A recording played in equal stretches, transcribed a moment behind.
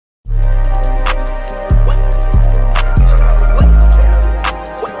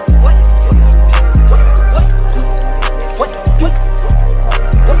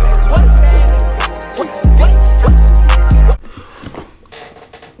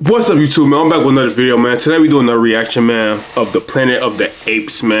What's up, YouTube, man? I'm back with another video, man. Today we doing another reaction, man, of the Planet of the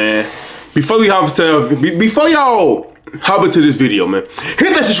Apes, man. Before y'all hop into this video, man,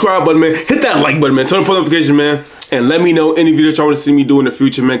 hit that subscribe button, man. Hit that like button, man. Turn on post notification, man. And let me know any videos y'all want to see me do in the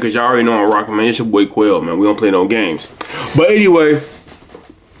future, man, because y'all already know I'm rocking, man. It's your boy Quail, man. We don't play no games. But anyway,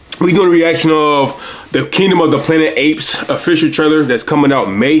 we doing a reaction of the Kingdom of the Planet Apes official trailer that's coming out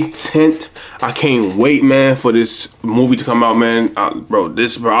May 10th. I can't wait, man, for this movie to come out, man. Bro,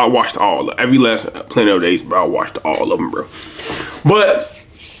 I watched every last Planet of the Apes, bro. I watched all of them, bro. But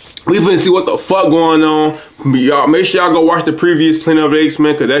we finna see what the fuck going on. Y'all make sure y'all go watch the previous Planet of the Apes,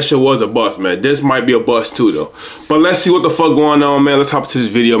 man, because that shit was a bust, man. This might be a bust too, though. But let's see what the fuck going on, man. Let's hop into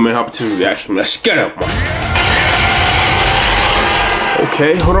this video, man. Hop into the reaction. Let's get it, man.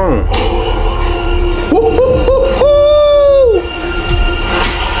 Okay, hold on.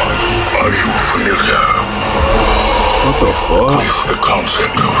 Are you familiar? What the fuck? With the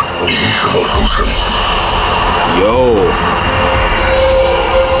concept of evolution. Yo.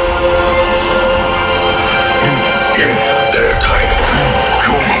 In their time,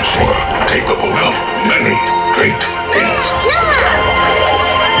 humans were capable of many great things.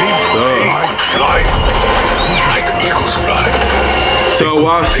 They could fly like eagles fly. So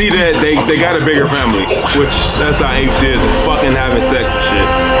I see that they got a bigger family, which that's how apes is, fucking having sex and shit.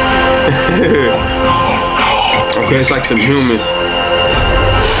 Okay, it's like some humans.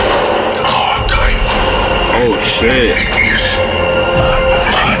 Oh shit.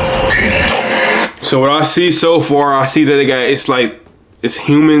 So what I see so far, I see that they got, it's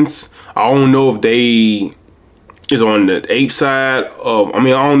humans. I don't know if they is on the ape side of, I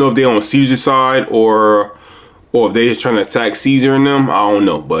don't know if they're on Caesar's side or if they're just trying to attack Caesar and them. I don't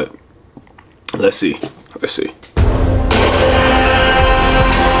know, but let's see. Let's see.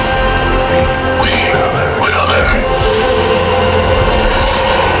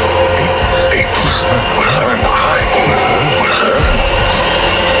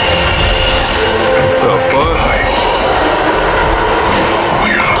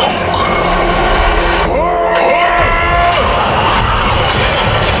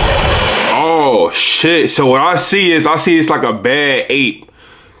 Shit. So what I see it's like a bad ape.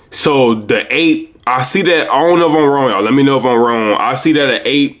 So the ape, I see that, I don't know if I'm wrong, y'all. Let me know if I'm wrong. I see that an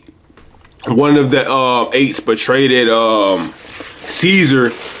ape, one of the apes betrayed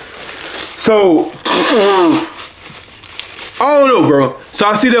Caesar. So I don't know, bro. So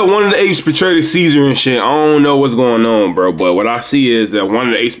I see that one of the apes betrayed Caesar and shit. I don't know what's going on, bro. But what I see is that one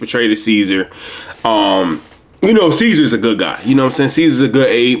of the apes betrayed Caesar. You know, Caesar's a good guy. You know what I'm saying? Caesar's a good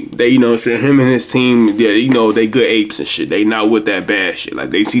ape. They, you know, him and his team, you know, they good apes and shit. They not with that bad shit. Like,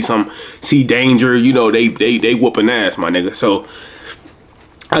 they see danger, you know, they whooping ass, my nigga. So,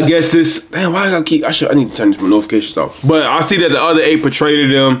 I guess this, damn, why I gotta keep, I need to turn these notifications off. But I see that the other ape betrayed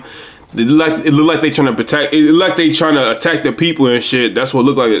them. It look like they trying to protect, it look like they trying to attack the people and shit. That's what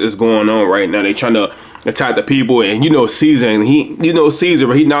look like is going on right now. They trying to attack the people, and you know Caesar, and Caesar,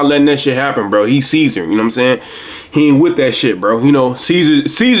 but he not letting that shit happen, bro. He's Caesar, you know what I'm saying? He ain't with that shit, bro. You know,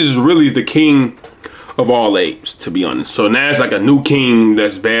 Caesar's really the king of all apes, to be honest. So now it's like a new king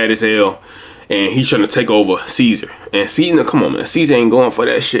that's bad as hell, and he's trying to take over Caesar. And Caesar, come on, man, Caesar ain't going for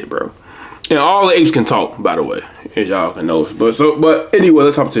that shit, bro. And all the apes can talk, by the way, as y'all can know. But anyway,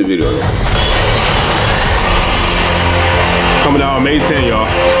 let's hop to the video. Coming out on May 10, y'all.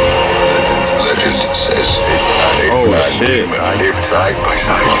 Legend says oh shit, live side by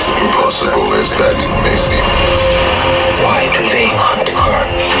side. Impossible as that may seem. Why do they hunt her?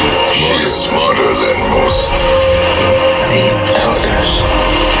 She's smarter than most. The elders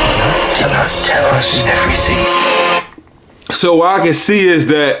did not tell us everything. So what I can see is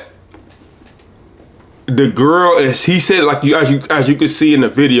that the girl, as he said, like as you can see in the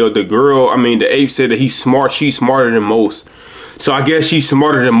video, the girl, the ape said that he's smart. She's smarter than most. So I guess she's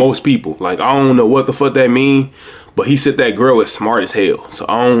smarter than most people. Like, I don't know what the fuck that mean, but he said that girl is smart as hell. So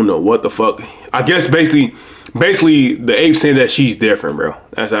I don't know what the fuck. I guess basically the ape saying that she's different, bro.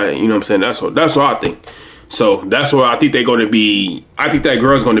 That's how, you know what I'm saying? That's what I think. So that's what I think they're gonna be. I think that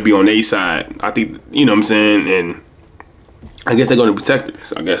girl's gonna be on their side. I think, you know what I'm saying, and I guess they're gonna protect her.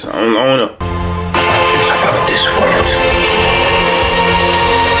 So I guess I don't know. About this world.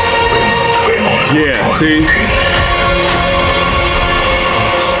 Yeah, see?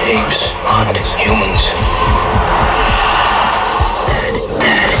 Apes hunt humans. That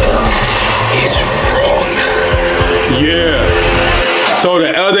is wrong. Yeah. So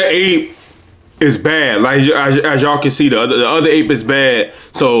the other ape is bad. Like as y'all can see, the other ape is bad.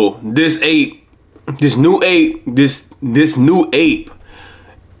 So this new ape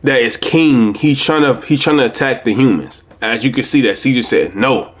that is king, he's trying to attack the humans. as you can see that Caesar said,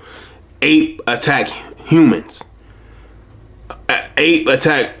 no, ape attack humans. Ape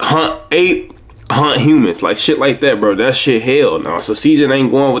hunt humans, like shit like that, bro. That shit hell no. So Caesar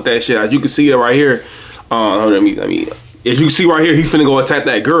ain't going with that shit. As you can see it right here. Let me. As you can see right here, he finna go attack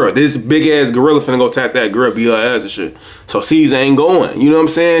that girl. This big ass gorilla finna go attack that girl, beat her ass and shit. So Caesar ain't going. You know what I'm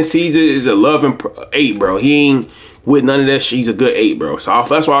saying? Caesar is a loving ape, bro. He ain't with none of that shit. He's a good ape, bro. So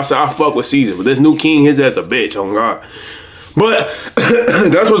that's why I say I fuck with Caesar. But this new king, his ass a bitch. Oh God. But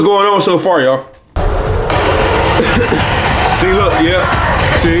that's what's going on so far, y'all. See, look, yeah.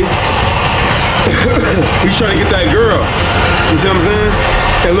 See? He's trying to get that girl. You see what I'm saying?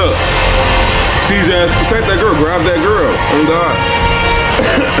 And look, Caesar has protect that girl, grab that girl. Oh God.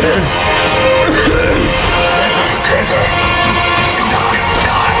 Together, you will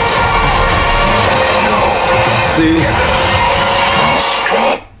die. No.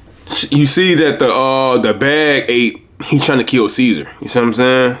 See? You see that the bag ape, he's trying to kill Caesar. You see what I'm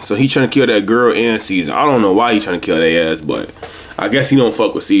saying? So he's trying to kill that girl and Caesar. I don't know why he's trying to kill their ass, but I guess he don't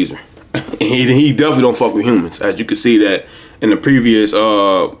fuck with Caesar. he definitely don't fuck with humans. As you can see that in the previous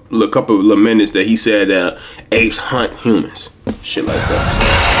couple of minutes that he said that apes hunt humans. Shit like that.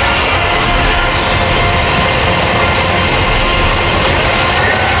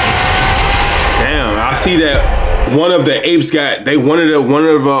 Damn, I see that one of the apes got one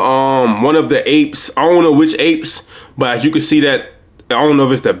of the apes, I don't know which apes, but as you can see that, I don't know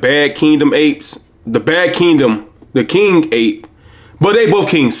if it's the Bad Kingdom apes, the Bad Kingdom, the king ape. But they both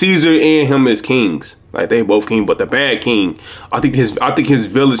kings. Caesar and him is kings. Like they both king. But the bad king, I think his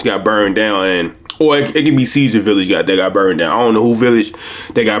village got burned down, and or it could be Caesar village that got burned down. I don't know who village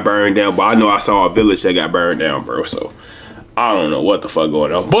they got burned down, but I know I saw a village that got burned down, bro. So I don't know what the fuck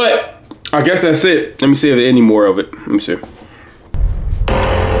going on. But I guess that's it. Let me see if there's any more of it. Let me see.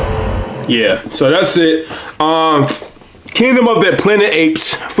 Yeah, so that's it. Kingdom of the Planet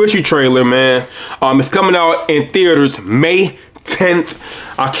Apes official trailer, man. It's coming out in theaters May 10th.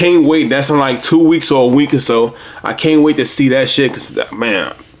 I can't wait. That's in like 2 weeks or a week or so. I can't wait to see that shit, because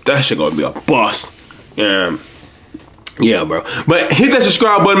man, that shit gonna be a bust. Yeah, bro. But hit that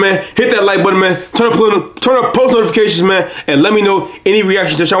subscribe button, man. Hit that like button, man. Turn up post notifications, man. And let me know any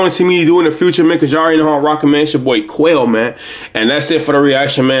reactions that y'all want to see me do in the future, man. Because y'all already know how I'm rocking, man. It's your boy Quail, man. And that's it for the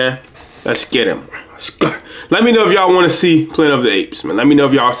reaction, man. Let's get him. Let me know if y'all want to see Planet of the Apes, man. Let me know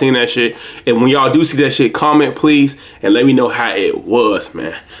if y'all seen that shit. And when y'all do see that shit, comment, please. And let me know how it was,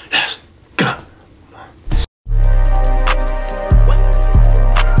 man.